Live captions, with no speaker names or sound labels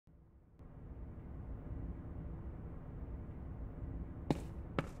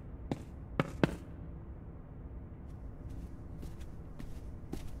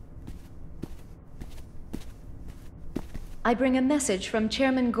I bring a message from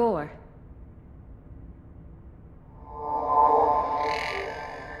Chairman Gore.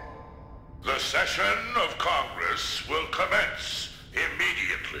 The session of Congress will commence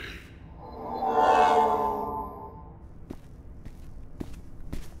immediately.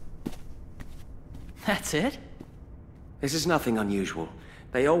 That's it? This is nothing unusual.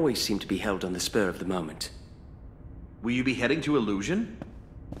 They always seem to be held on the spur of the moment. Will you be heading to Illusion?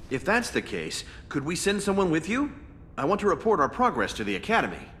 If that's the case, could we send someone with you? I want to report our progress to the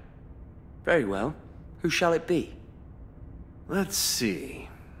Academy. Very well. Who shall it be? Let's see.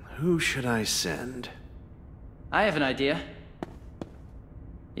 Who should I send? I have an idea.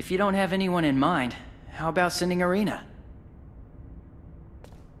 If you don't have anyone in mind, how about sending Irina?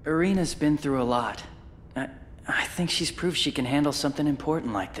 Irina's been through a lot. I think she's proved she can handle something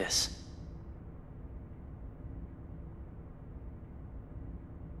important like this.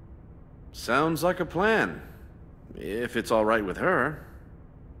 Sounds like a plan. If it's all right with her.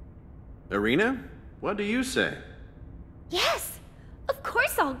 Irina, what do you say? Yes, of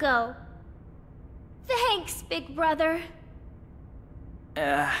course I'll go. Thanks, big brother.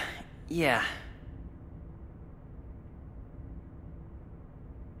 Yeah.